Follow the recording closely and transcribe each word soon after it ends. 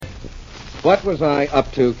What was I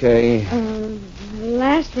up to, Kay? The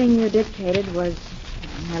last thing you dictated was...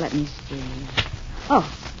 Now, let me see.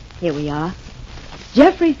 Oh, here we are.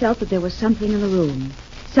 Jeffrey felt that there was something in the room.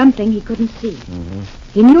 Something he couldn't see. Mm-hmm.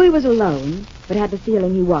 He knew he was alone, but had the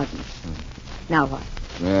feeling he wasn't. Now what?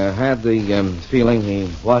 Had the feeling he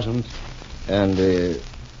wasn't. And,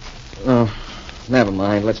 never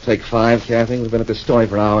mind. Let's take 5, Kathy. We've been at this story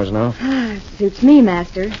for hours now. Suits me,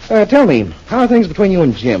 Master. Tell me, how are things between you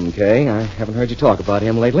and Jim, Kay? I haven't heard you talk about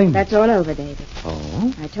him lately. That's all over, David.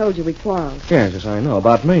 Oh? I told you we quarreled. Yes, I know.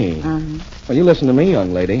 About me. Uh-huh. Well, you listen to me,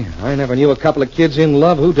 young lady. I never knew a couple of kids in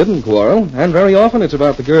love who didn't quarrel, and very often it's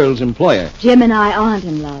about the girl's employer. Jim and I aren't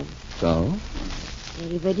in love. So?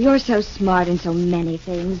 David, you're so smart in so many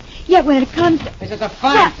things. Yet when it comes to... This is a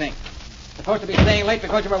fine thing. Supposed to be staying late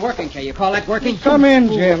because you were working, Kay. You call that working? Come in,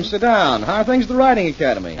 Jim. Sit down. How are things at the Riding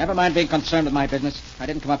Academy? Never mind being concerned with my business. I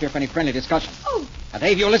didn't come up here for any friendly discussion. Oh. Now,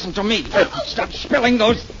 Dave, you listen to me. Stop spilling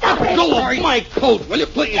those... Stop it. Go off my coat, will you,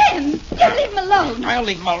 please? Jim, leave him alone. I'll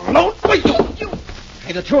leave him alone. Wait, you.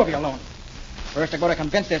 Hey, the two of you alone. First, I'm going to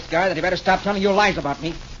convince this guy that he better stop telling you lies about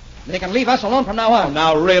me. They can leave us alone from now on. Oh,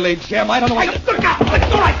 now, really, Jim, I don't know what... Look out! All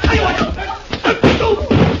right.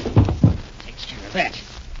 Takes care of that.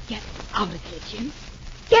 Get out of here, Jim.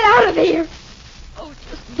 Get out of here. Oh,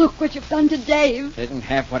 just look what you've done to Dave. Isn't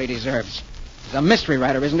half what he deserves. He's a mystery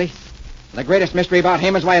writer, isn't he? The greatest mystery about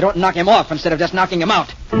him is why I don't knock him off instead of just knocking him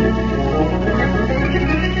out.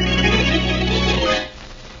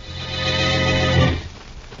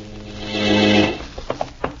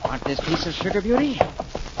 Want this piece of sugar, Beauty?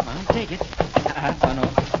 Come on, take it. Oh, no.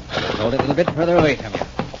 Hold it a little bit further away from you.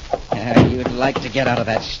 You'd like to get out of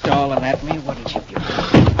that stall and at me, wouldn't you, Beauty?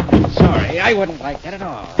 Sorry, I wouldn't like that at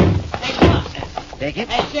all. Hey, come on. Take it.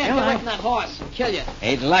 Hey, Jim, get away from that horse. He'll kill you.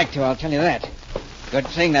 He'd like to, I'll tell you that. Good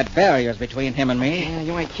thing that barrier's between him and me. Yeah,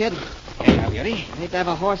 you ain't kidding. Here you are, Beauty. I hate to have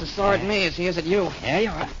a horse as sore at me as he is at you. There you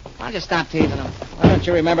are. Why don't you stop teasing him? Why don't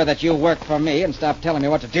you remember that you work for me and stop telling me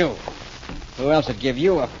what to do? Who else would give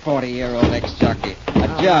you a 40-year-old ex-jockey a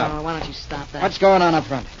job? Why don't you stop that? What's going on up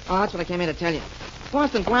front? Oh, that's what I came here to tell you.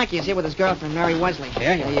 Boston Blackie is here with his girlfriend, Mary Wesley.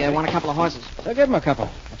 Yeah, yeah. They want a couple of horses. So give him a couple.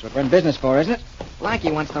 That's what we're in business for, isn't it?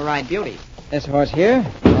 Blackie wants to ride Beauty. This horse here?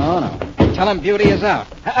 Oh, no. Tell him Beauty is out.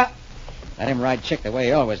 Let him ride Chick the way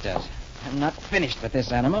he always does. I'm not finished with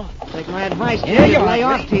this animal. Take my advice. Here you are, lay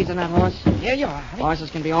off Beauty. teasing that horse. Here you are. Honey.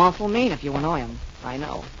 Horses can be awful mean if you annoy them. I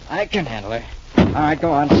know. I can handle her. All right,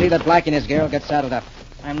 go on. See that Blackie and his girl get saddled up.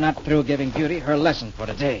 I'm not through giving Beauty her lesson for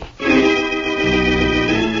today.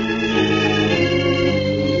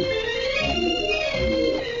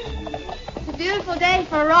 It's a beautiful day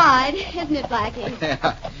for a ride, isn't it, Blackie?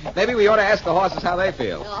 Yeah. Maybe we ought to ask the horses how they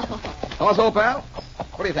feel. Oh. Horse, old pal?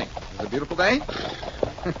 What do you think? Is it a beautiful day?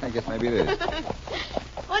 I guess maybe it is.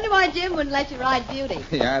 Wonder why Jim wouldn't let you ride Beauty.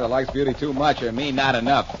 He either likes Beauty too much or me not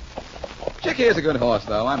enough. Chick here's a good horse,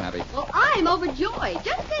 though. I'm happy. Well, I'm overjoyed.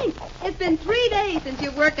 Just think, it's been 3 days since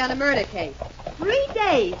you've worked on a murder case. 3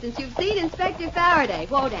 days since you've seen Inspector Faraday.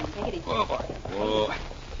 Whoa, Dan, take it easy. Oh, boy. Whoa.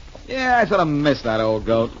 Yeah, I sort of miss that old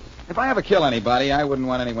goat. If I ever kill anybody, I wouldn't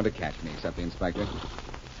want anyone to catch me except the inspector.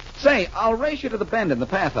 Say, I'll race you to the bend in the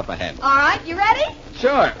path up ahead. All right, you ready?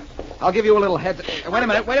 Sure. I'll give you a little heads... Wait a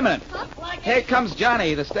minute. Huh? Here comes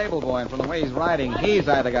Johnny, the stable boy, and from the way he's riding, he's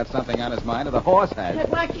either got something on his mind or the horse has. Hey,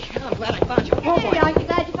 Blackie, I'm glad I found you. Hey, aren't you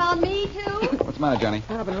glad you found me, too? What's the matter, Johnny?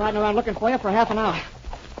 I've been riding around looking for you for half an hour.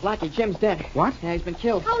 Blackie, Jim's dead. What? Yeah, he's been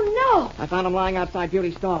killed. Oh, I found him lying outside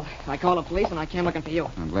Beauty's stall. I called the police, and I came looking for you.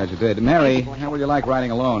 I'm glad you did. Mary, how will you like riding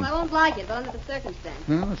no. alone? I won't like it, but under the circumstances.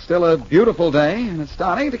 Well, it's still a beautiful day, and it's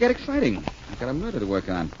starting to get exciting. I've got a murder to work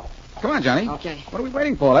on. Come on, Johnny. Okay. What are we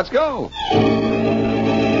waiting for? Let's go.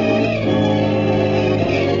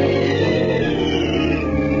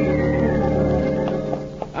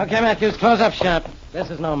 Okay, Matthews, close up shop. This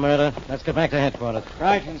is no murder. Let's get back to headquarters.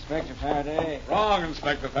 Right, Inspector Faraday. Wrong,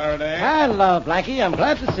 Inspector Faraday. Hello, Blackie. I'm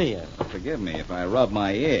glad to see you. Forgive me if I rub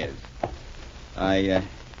my ears.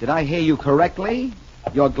 Did I hear you correctly?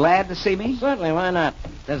 You're glad to see me? Certainly, why not?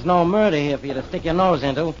 There's no murder here for you to stick your nose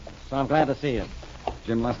into, so I'm glad to see you.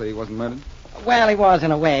 Jim Leslie wasn't murdered? Well, he was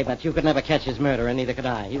in a way, but you could never catch his murderer, and neither could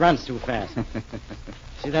I. He runs too fast.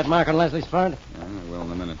 See that mark on Leslie's forehead? I will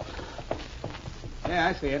in a minute. Yeah,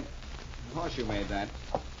 I see it. The horseshoe made that.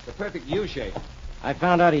 The perfect U shape. I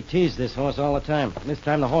found out he teased this horse all the time. This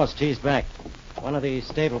time the horse teased back. One of the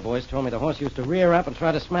stable boys told me the horse used to rear up and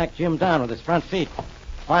try to smack Jim down with his front feet.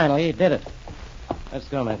 Finally, he did it. Let's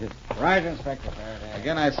go, Matthews. Right, Inspector Faraday.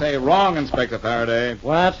 Again, I say wrong, Inspector Faraday.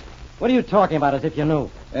 What? What are you talking about as if you knew?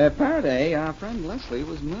 Faraday, our friend Leslie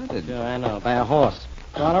was murdered. Sure, I know, by a horse.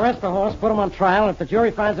 So I'll arrest the horse, put him on trial, and if the jury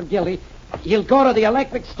finds him guilty, He'll go to the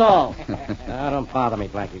electric stall. Don't bother me,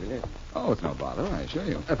 Blackie, will you? Oh, it's no bother, I assure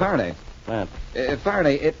you. Faraday. What?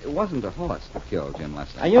 Faraday, it wasn't a horse that killed Jim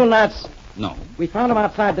Leslie. Are you nuts? No. We found him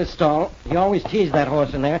outside this stall. He always teased that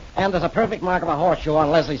horse in there, and there's a perfect mark of a horseshoe on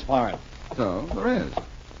Leslie's forehead. So, there is.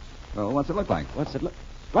 Well, what's it look like?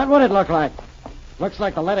 What would it look like? Looks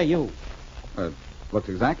like the letter U. Looks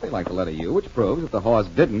exactly like the letter U, which proves that the horse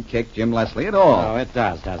didn't kick Jim Leslie at all. Oh, it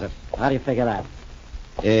does it? How do you figure that?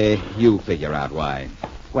 You figure out why.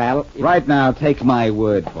 Well, Right now, take my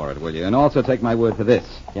word for it, will you? And also take my word for this.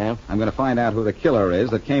 Yeah? I'm going to find out who the killer is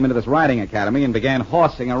that came into this riding academy and began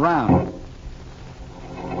horsing around.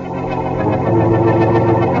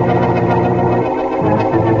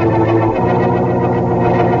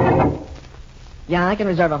 Yeah, I can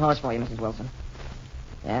reserve a horse for you, Mrs. Wilson.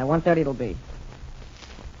 Yeah, 1:30 it'll be.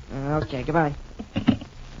 Okay, goodbye.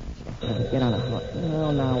 Get on the floor.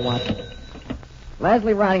 Oh, now what?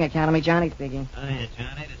 Leslie Riding Academy, Johnny speaking. Hiya,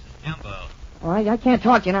 Johnny. This is Jumbo. All right, I can't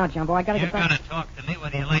talk to you now, Jumbo. I gotta You're get back. going to talk to me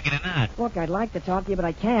whether you like it or not. Look, I'd like to talk to you, but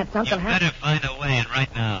I can't. Something You happened. better find a way, and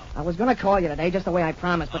right now. I was gonna call you today, just the way I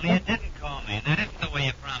promised, but Only you didn't call me, and that isn't the way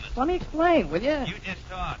you promised. let me explain, will you? You just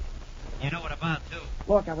talk. You know what about, too.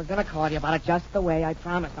 Look, I was gonna call you about it just the way I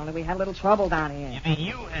promised, only we had a little trouble down here. You mean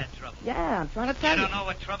you had trouble? Yeah, I'm trying to You tell you. don't know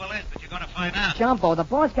what trouble is, but you're going to find out. Jumbo, the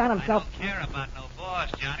boss got I himself. don't care about no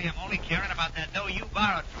boss, Johnny. I'm only caring about that dough you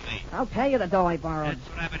borrowed from me. I'll pay you the dough I borrowed. That's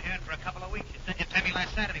what I've been hearing for a couple of weeks. You said you'd pay me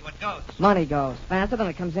last Saturday. What goes? Money goes faster than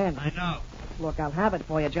it comes in. I know. Look, I'll have it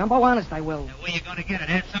for you, Jumbo. Honest, I will. Now, where you going to get it?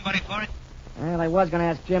 Ask somebody for it? Well, I was gonna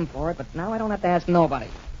ask Jim for it, but now I don't have to ask nobody.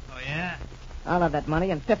 Oh, yeah? I'll have that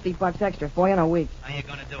money and $50 extra for you in a week. How you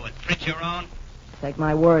going to do it? Print your own? Take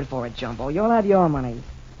my word for it, Jumbo. You'll have your money.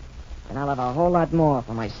 And I'll have a whole lot more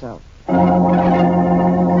for myself.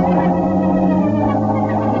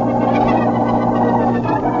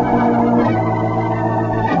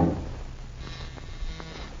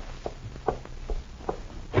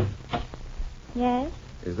 Yes?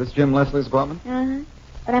 Is this Jim Leslie's apartment? Uh-huh.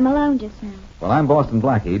 But I'm alone just now. Well, I'm Boston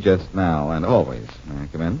Blackie just now and always. May I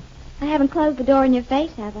come in? I haven't closed the door in your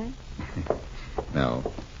face, have I? No.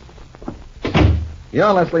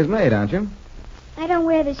 You're Leslie's maid, aren't you? I don't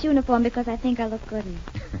wear this uniform because I think I look good in it.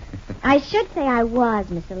 I should say I was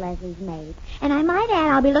Mr. Leslie's maid. And I might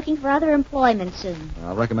add I'll be looking for other employment soon.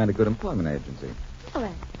 I'll recommend a good employment agency. All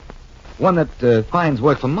right. One that finds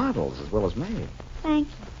work for models as well as maids. Thank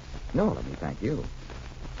you. No, let me thank you.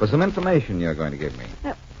 For some information you're going to give me.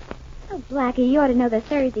 Oh, Blackie, you ought to know that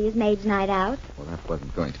Thursday is maid's night out. Well, that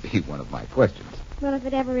wasn't going to be one of my questions. Well, if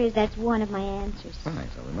it ever is, that's one of my answers.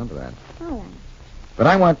 Thanks, I'll remember that. All right. But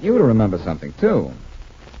I want you to remember something, too.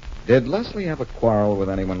 Did Leslie have a quarrel with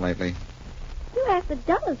anyone lately? You asked the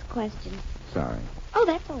dullest question. Sorry. Oh,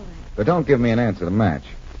 that's all right. But don't give me an answer to match.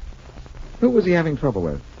 Who was he having trouble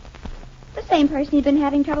with? The same person he'd been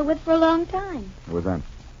having trouble with for a long time. Who was that?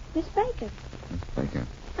 Miss Baker. Miss Baker.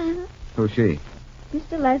 Uh-huh. Who's she?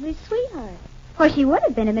 Mr. Leslie's sweetheart. Of course, she would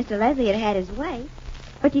have been if Mr. Leslie had had his way.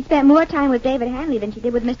 But she spent more time with David Hanley than she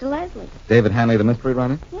did with Mr. Leslie. David Hanley, the mystery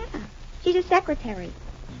writer? Yeah. She's a secretary.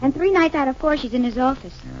 And 3 nights out of 4, she's in his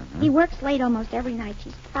office. Uh-huh. He works late almost every night.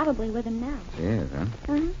 She's probably with him now. She is, huh?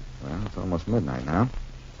 Uh-huh. Well, it's almost midnight now.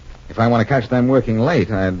 If I want to catch them working late,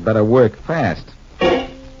 I'd better work fast.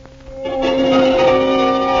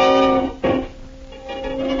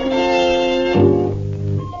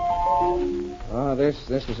 Oh,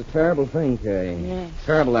 this was a terrible thing, Kay. Yes.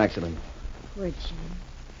 Terrible accident. Poor Jim.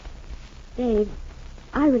 Dave,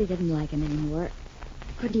 I really didn't like him anymore.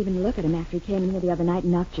 I couldn't even look at him after he came in here the other night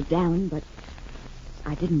and knocked you down, but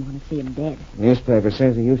I didn't want to see him dead. Newspaper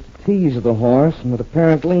says he used to tease the horse, and that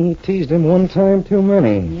apparently he teased him one time too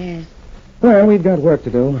many. Yes. Well, we've got work to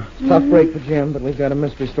do. Tough break for Jim, but we've got a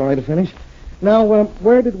mystery story to finish. Now,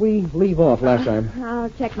 where did we leave off last time? I'll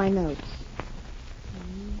check my notes.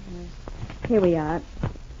 Here we are.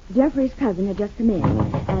 Jeffrey's cousin had just come in,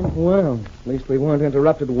 and... Well, at least we weren't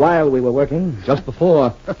interrupted while we were working, just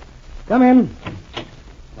before. Come in.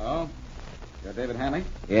 Hello? You're David Hanley?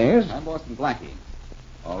 Yes? I'm Boston Blackie.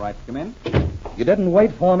 All right to come in? You didn't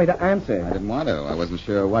wait for me to answer. I didn't want to. I wasn't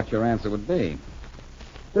sure what your answer would be.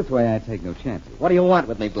 This way I take no chances. What do you want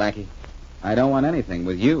with me, Blackie? I don't want anything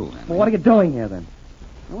with you, Hanley. Well, what are you doing here, then?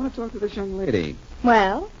 I want to talk to this young lady.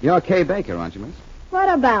 Well, You're Kay Baker, aren't you, miss? what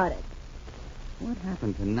about it? What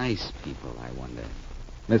happened to nice people, I wonder?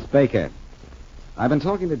 Miss Baker, I've been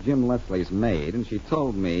talking to Jim Leslie's maid, and she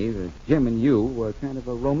told me that Jim and you were kind of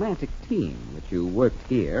a romantic team, that you worked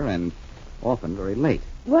here and often very late.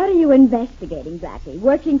 What are you investigating, Blackie?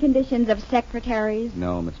 Working conditions of secretaries?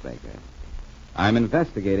 No, Miss Baker. I'm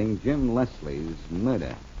investigating Jim Leslie's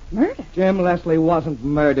murder. Murder? Jim Leslie wasn't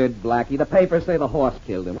murdered, Blackie. The papers say the horse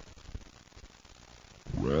killed him.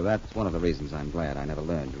 Well, that's one of the reasons I'm glad I never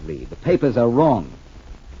learned to read. The papers are wrong.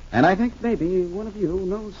 And I think maybe one of you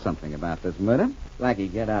knows something about this murder.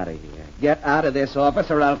 Blackie, get out of here. Get out of this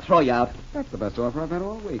office or I'll throw you out. That's the best offer I've had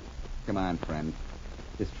all week. Come on, friend.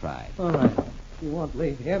 Just try it. All right. You won't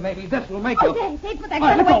leave here. Maybe this will make Oh, you... Dave, put that All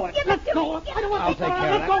right, gun let away. go. Give it to me. I don't want I'll take care of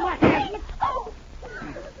that. Let go of my hand. Oh.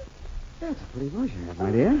 That's a pretty voice you have,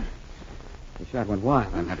 my dear. The shot went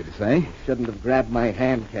wild, I'm happy to say. Shouldn't have grabbed my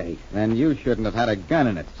hand, Kay. And you shouldn't have had a gun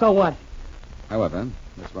in it. So what? However,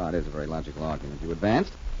 this rod is a very logical argument you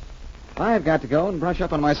advanced. I've got to go and brush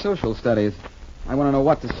up on my social studies. I want to know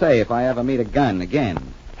what to say if I ever meet a gun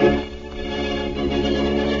again.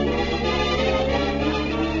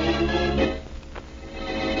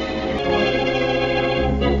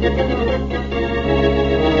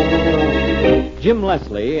 Jim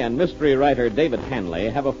Leslie and mystery writer David Hanley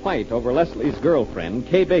have a fight over Leslie's girlfriend,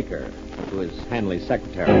 Kay Baker, who is Hanley's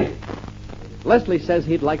secretary. Leslie says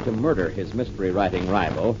he'd like to murder his mystery writing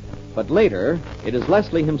rival, but later it is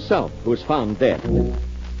Leslie himself who is found dead.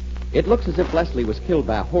 It looks as if Leslie was killed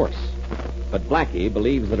by a horse, but Blackie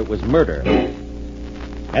believes that it was murder.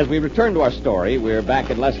 As we return to our story, we're back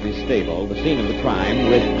at Leslie's stable, the scene of the crime,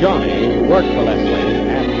 with Johnny, who worked for Leslie,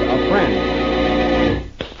 and a friend.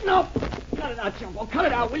 No. Cut it out, Jumbo. Cut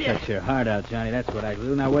it out, will you? Cut your heart out, Johnny. That's what I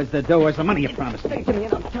do. Now, where's the dough? Where's the money you promised me? Give me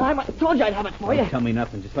enough time. I told you I'd have it for you. Don't tell me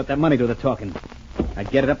nothing. Just let that money do the talking. I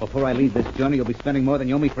get it up before I leave this journey. You'll be spending more than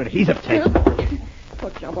you owe me for adhesive tape.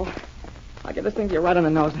 Look, Jumbo. I'll get this thing to you right on the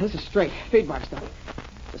nose. This is straight. Feedback stuff.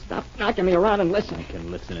 Just stop knocking me around and listen. I can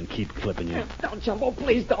listen and keep clipping you. Don't, Jumbo.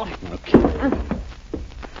 Please don't. Okay.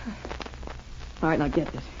 All right, now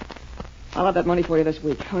get this. I'll have that money for you this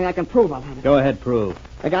week. I mean, I can prove I'll have it. Go ahead, prove.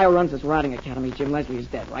 The guy who runs this riding academy, Jim Leslie, is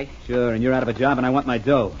dead, right? Sure, and you're out of a job, and I want my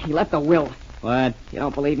dough. He left a will. What? You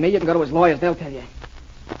don't believe me? You can go to his lawyers. They'll tell you.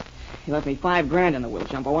 He left me $5,000 in the will,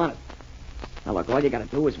 Jumbo, on it. Now, look, all you got to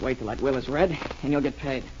do is wait till that will is read, and you'll get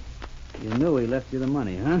paid. You knew he left you the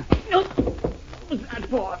money, huh? What's that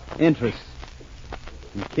for? Interest.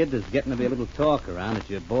 And kid, there's getting to be a little talk around that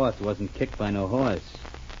your boss wasn't kicked by no horse.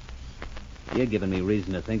 You're giving me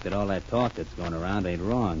reason to think that all that talk that's going around ain't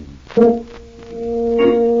wrong.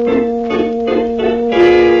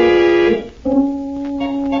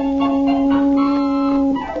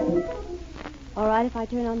 All right if I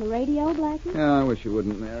turn on the radio, Blackie? Yeah, I wish you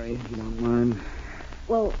wouldn't, Mary, if you don't mind.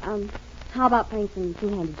 Well, how about playing some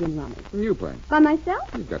two-handed gin rummy? You play. By myself?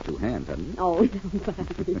 You've got two hands, haven't you? Oh, no,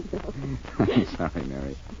 Blackie, no. I'm sorry,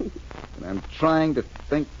 Mary. But I'm trying to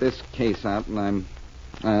think this case out, and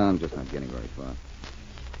I'm just not getting very far.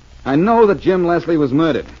 I know that Jim Leslie was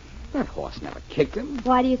murdered. That horse never kicked him.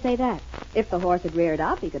 Why do you say that? If the horse had reared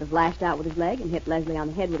up, he could have lashed out with his leg and hit Leslie on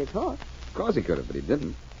the head with his hoof. Of course he could have, but he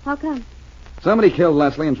didn't. How come? Somebody killed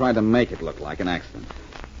Leslie and tried to make it look like an accident.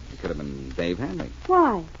 It could have been Dave Hanley,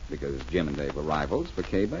 Why? because Jim and Dave were rivals for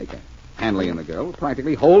Kay Baker. Hanley and the girl were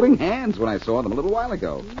practically holding hands when I saw them a little while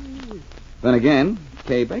ago. Then again,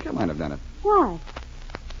 Kay Baker might have done it. Why?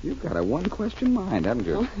 You've got a one-question mind, haven't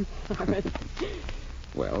you? Oh, sorry.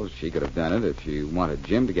 Well, she could have done it if she wanted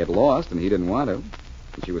Jim to get lost and he didn't want to.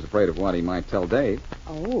 And she was afraid of what he might tell Dave.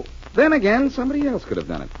 Oh, Then again, somebody else could have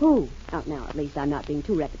done it. who? Now, at least I'm not being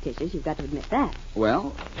too repetitious. You've got to admit that.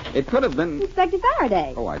 Well, it could have been... Inspector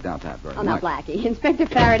Faraday. Oh, I doubt that very Oh, now, much. Blackie. Inspector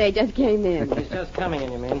Faraday just came in. He's just coming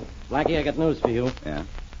in, you mean? Blackie, I got news for you. Yeah,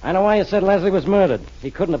 I know why you said Leslie was murdered.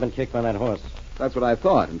 He couldn't have been kicked by that horse. that's what I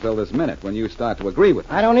thought until this minute when you start to agree with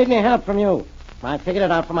me. I don't need any help from you. I figured it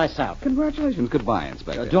out for myself. Congratulations. Goodbye,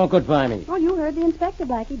 Inspector. Don't goodbye me. Oh, you heard the inspector,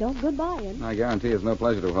 Blackie. Don't goodbye him. I guarantee it's no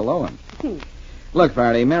pleasure to hello him. Look,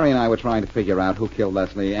 Faraday, Mary and I were trying to figure out who killed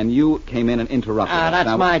Leslie, and you came in and interrupted us. That's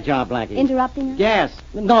Now, my job, Blackie. Interrupting her? Yes.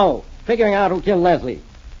 No. Figuring out who killed Leslie.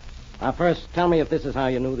 Now, first, tell me if this is how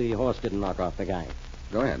you knew the horse didn't knock off the guy.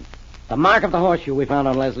 Go ahead. The mark of the horseshoe we found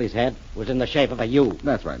on Leslie's head was in the shape of a U.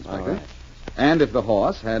 That's right, Inspector. All right. And if the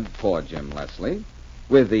horse had pawed Jim Leslie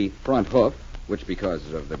with the front hoof, which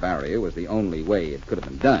because of the barrier was the only way it could have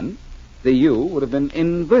been done, the U would have been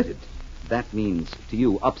inverted. That means to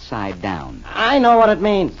you upside down. I know what it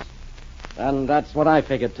means. And that's what I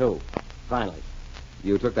figured, too. Finally.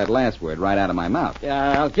 You took that last word right out of my mouth.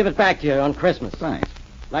 I'll give it back to you on Christmas. Thanks.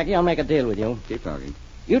 Blackie, I'll make a deal with you. Keep talking.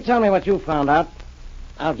 You tell me what you found out.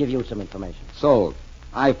 I'll give you some information. Sold.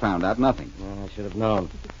 I found out nothing. I should have known.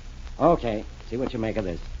 Okay, see what you make of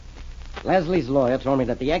this. Leslie's lawyer told me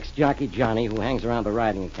that the ex-jockey Johnny, who hangs around the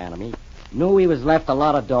riding academy, knew he was left a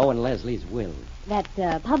lot of dough in Leslie's will. That's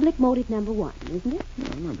public motive number one, isn't it?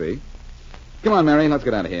 Yeah, maybe. Come on, Mary. Let's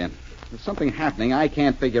get out of here. There's something happening I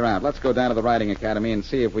can't figure out. Let's go down to the riding academy and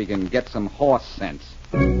see if we can get some horse sense.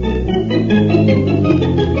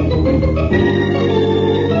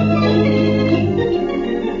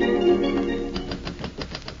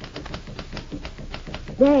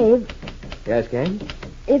 Dave, Yes, Kay?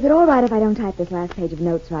 is it all right if I don't type this last page of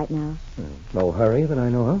notes right now? No hurry that I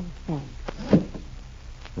know of. Thanks.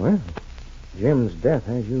 Well, Jim's death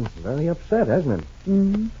has you very upset, hasn't it?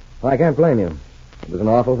 Mm-hmm. Well, I can't blame you. It was an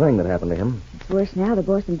awful thing that happened to him. It's worse now. The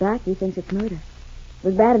boss in Blackie thinks it's murder. It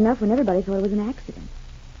was bad enough when everybody thought it was an accident.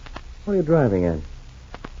 What are you driving at?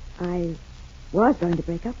 I was going to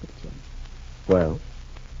break up with Jim. Well,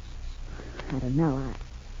 I don't know. I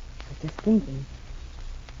was just thinking.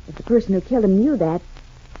 If the person who killed him knew that,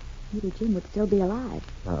 maybe Jim would still be alive.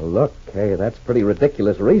 now look, Kay, that's pretty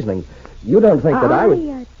ridiculous reasoning. You don't think that I would...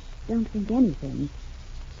 I don't think anything.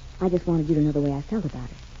 I just wanted you to know the way I felt about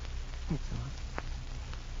it. That's all.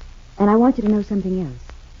 And I want you to know something else.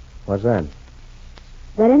 What's that?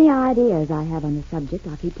 That any ideas I have on the subject,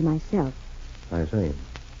 I'll keep to myself. I see.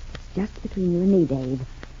 It's just between you and me, Dave.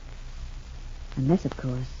 Unless, of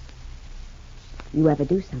course, you ever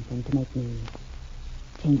do something to make me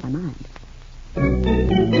change my mind.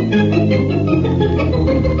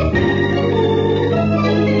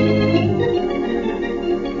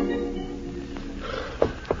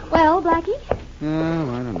 Well, Blackie? Oh,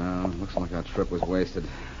 I don't know. Looks like our trip was wasted.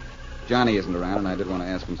 Johnny isn't around, and I did want to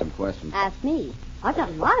ask him some questions. Ask me. I've got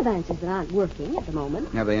a lot of answers that aren't working at the moment.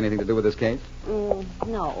 Have they anything to do with this case?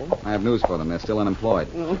 No. I have news for them. They're still unemployed.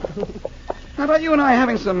 How about you and I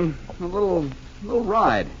having a little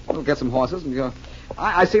ride? We'll get some horses and go.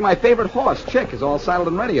 I see my favorite horse, Chick, is all saddled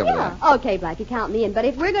and ready over there. Okay, Blackie, count me in. But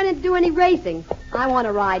if we're going to do any racing, I want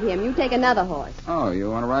to ride him. You take another horse. Oh, you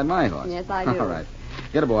want to ride my horse? Yes, I do. All right.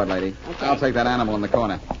 Get aboard, lady. Okay. I'll take that animal in the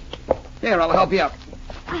corner. Here, I'll help you up.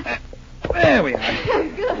 There we are.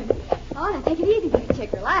 Good. Oh, now take it easy with the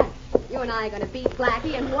Chick. Relax. You and I are going to beat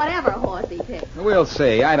Blackie in whatever horse he picks. We'll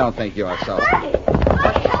see. I don't think you're so. Blackie!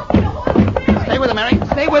 Blackie, help me. The horse. Stay with him, Mary.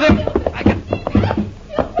 Stay with him. I can.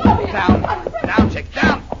 Down, Chick,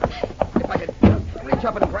 down. If I could reach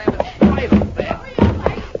up and grab his bridle there.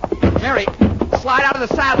 Mary, slide out of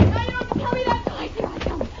the saddle. No, you don't tell me that twice. Here I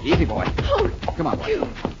come. Easy, boy. Oh. Come on, boy.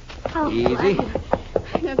 Oh, Easy. Blackie.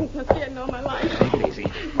 I've never been so scared in all my life. Take it easy.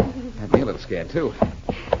 Had me a little scared, too.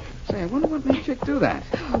 Say, I wonder what made Chick do that.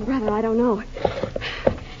 Oh, brother, I don't know.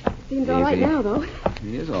 Seems all right Easy. now, though.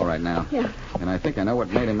 He is all right now. Yeah. And I think I know what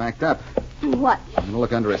made him act up. What? I'm going to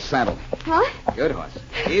look under his saddle. Huh? Good horse.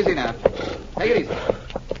 Easy now. Take it easy.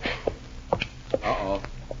 Uh-oh.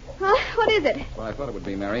 Huh? What is it? Well, I thought it would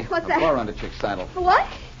be, Mary. What's a that? burr under Chick's saddle. What?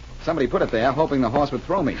 Somebody put it there, hoping the horse would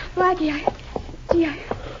throw me. Blackie,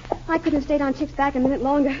 I couldn't have stayed on Chick's back a minute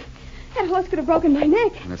longer. That horse could have broken my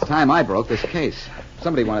neck. And it's time I broke this case.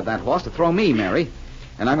 Somebody wanted that horse to throw me, Mary.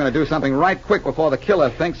 And I'm going to do something right quick before the killer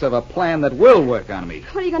thinks of a plan that will work on me.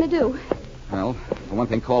 What are you going to do? Well, for one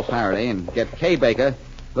thing, call Faraday and get Kay Baker,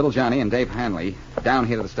 Little Johnny, and Dave Hanley down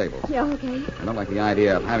here to the stables. Yeah, okay. I don't like the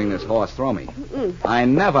idea of having this horse throw me. Mm-mm. I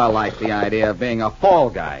never liked the idea of being a fall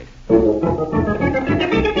guy.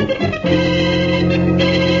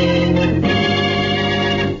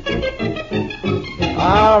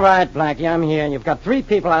 All right, Blackie, I'm here, and you've got 3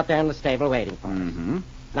 people out there in the stable waiting for us. Mm-hmm.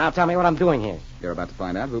 Now tell me what I'm doing here. You're about to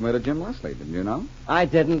find out who murdered Jim Leslie, didn't you know? I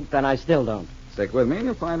didn't, and I still don't. Stick with me and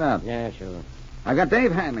you'll find out. Yeah, sure. I've got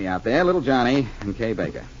Dave Hanley out there, Little Johnny, and Kay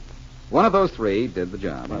Baker. One of those 3 did the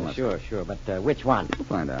job. Well, sure, but which one? We'll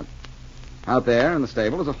find out. Out there in the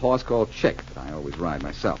stable is a horse called Chick that I always ride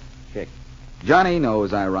myself. Chick. Johnny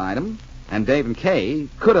knows I ride him, and Dave and Kay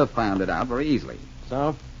could have found it out very easily.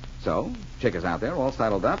 So? So, Chick is out there all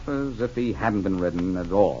saddled up as if he hadn't been ridden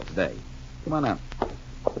at all today. Come on now.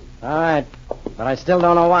 All right, but I still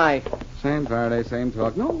don't know why. Same Faraday, same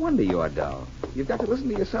talk. No wonder you're dull. You've got to listen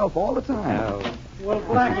to yourself all the time. Oh. Well,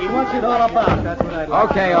 Blackie, what's it all about? That's what I'd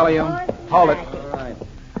like. Okay, all of you. Hold it. All right.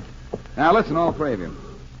 Now, listen, all 3 of you.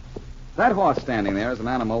 That horse standing there is an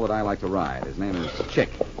animal that I like to ride. His name is Chick.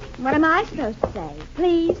 What am I supposed to say?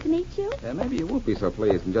 Pleased to meet you? Maybe you won't be so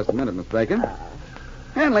pleased in just a minute, Miss Bacon.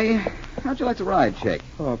 Hanley, how'd you like to ride Chick?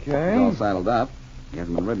 Okay. He's all saddled up. He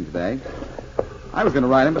hasn't been ridden today. I was going to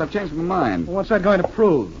ride him, but I've changed my mind. What's that going to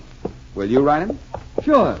prove? Will you ride him?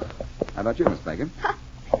 Sure. How about you, Miss Bacon?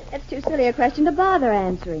 That's too silly a question to bother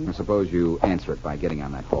answering. I suppose you answer it by getting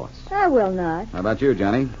on that horse. I will not. How about you,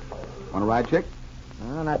 Johnny? Want to ride Chick?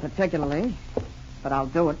 Well, not particularly, but I'll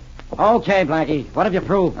do it. Okay, Blackie, what have you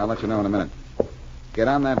proved? I'll let you know in a minute. Get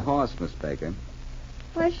on that horse, Miss Baker.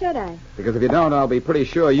 Why should I? Because if you don't, I'll be pretty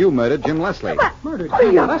sure you murdered Jim Leslie. What? Murdered Oh,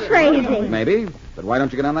 Jim you're Leslie? crazy. Maybe, but why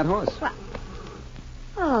don't you get on that horse? Well,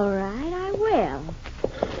 all right, I will.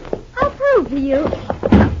 I'll prove to you.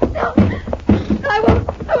 No, I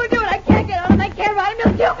won't do it. I can't get on him. I can't ride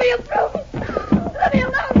him. He'll kill me. He'll prove it. Let me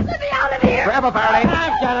alone. Let me out of here. Grab her, Faraday.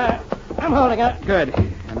 I've got her. I'm holding her. Good.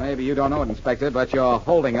 And maybe you don't know it, Inspector, but you're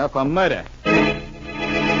holding her for murder.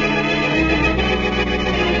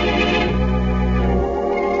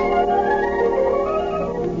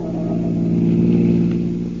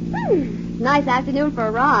 Nice afternoon for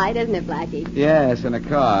a ride, isn't it, Blackie? Yes, in a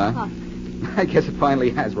car. Oh. I guess it finally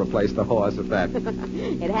has replaced the horse at that.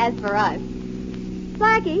 It has for us.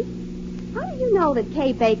 Blackie, how do you know that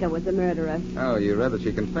Kay Baker was the murderer? Oh, you read that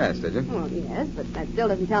she confessed, did you? Well, yes, but that still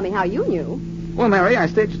doesn't tell me how you knew. Well, Mary, I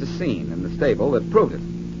staged a scene in the stable that proved it.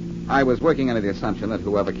 I was working under the assumption that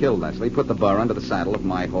whoever killed Leslie put the burr under the saddle of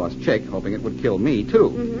my horse, Chick, hoping it would kill me, too.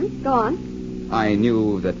 Mm-hmm. Go on. I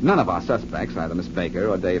knew that none of our suspects, either Miss Baker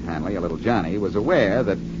or Dave Hanley or little Johnny, was aware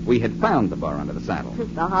that we had found the burr under the saddle.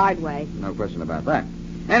 The hard way. No question about that.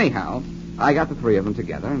 Anyhow, I got the three of them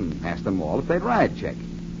together and asked them all if they'd ride Chick.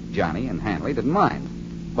 Johnny and Hanley didn't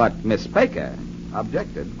mind. But Miss Baker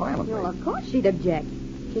objected violently. Well, of course she'd object.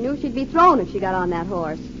 She knew she'd be thrown if she got on that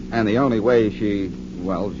horse. And the only way she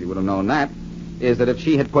would have known that is that if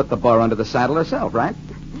she had put the burr under the saddle herself, right?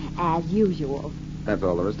 As usual. That's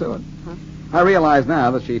all there is to it. Huh? I realize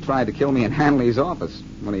now that she tried to kill me in Hanley's office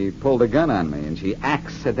when he pulled a gun on me, and she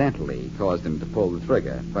accidentally caused him to pull the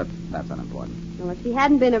trigger. But that's unimportant. Well, if she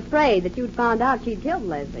hadn't been afraid that you'd found out she'd killed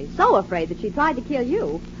Leslie, so afraid that she tried to kill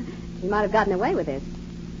you, she might have gotten away with this.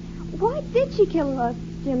 Why did she kill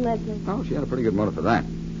Jim Leslie? Oh, she had a pretty good motive for that.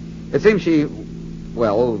 It seems she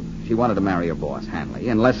wanted to marry her boss, Hanley,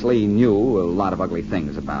 and Leslie knew a lot of ugly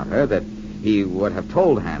things about her that he would have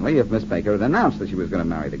told Hanley if Miss Baker had announced that she was going to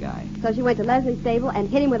marry the guy. So she went to Leslie's stable and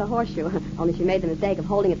hit him with a horseshoe. Only she made the mistake of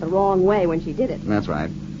holding it the wrong way when she did it. That's right.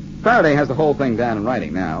 Faraday has the whole thing down in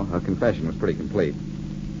writing now. Her confession was pretty complete.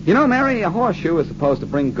 You know, Mary, a horseshoe is supposed to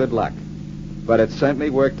bring good luck. But it certainly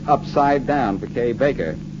worked upside down for Kay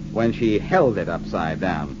Baker when she held it upside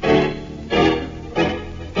down.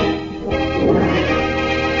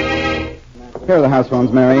 Here are the house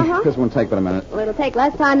phones, Mary. Uh-huh. This won't take but a minute. Well, it'll take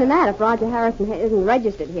less time than that if Roger Harrison isn't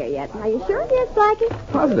registered here yet. Are you sure, dear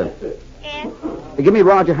Blackie? Positive. Yes? Give me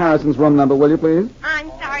Roger Harrison's room number, will you, please? I'm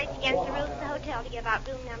sorry, it's against the rules of the hotel to give out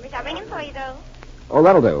room numbers. I'll ring him for you, though. Oh,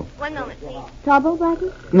 that'll do. 1 moment, please. Trouble,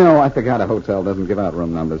 Blackie? No, I forgot a hotel doesn't give out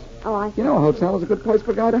room numbers. Oh, I see. You know, a hotel is a good place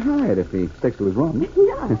for a guy to hide if he sticks to his room.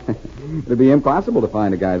 Yeah, It'd be impossible to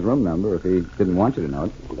find a guy's room number if he didn't want you to know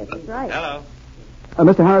it. I guess that's right. Hello.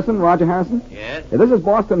 Mr. Harrison, Roger Harrison? Yes? This is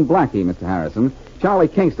Boston Blackie, Mr. Harrison. Charlie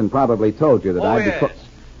Kingston probably told you that I'd be...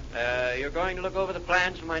 You're going to look over the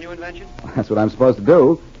plans for my new invention? That's what I'm supposed to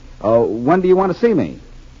do. When do you want to see me?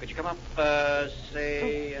 Could you come up,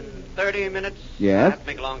 say, in 30 minutes? Yes? I have to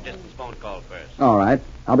make a long-distance phone call first. All right.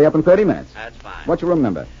 I'll be up in 30 minutes. That's fine. What's your room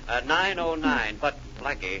number? 909. But,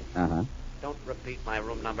 Blackie, Uh-huh. don't repeat my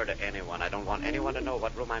room number to anyone. I don't want anyone to know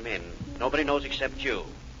what room I'm in. Nobody knows except you.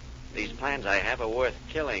 These plans I have are worth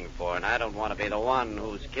killing for, and I don't want to be the one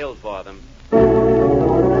who's killed for them.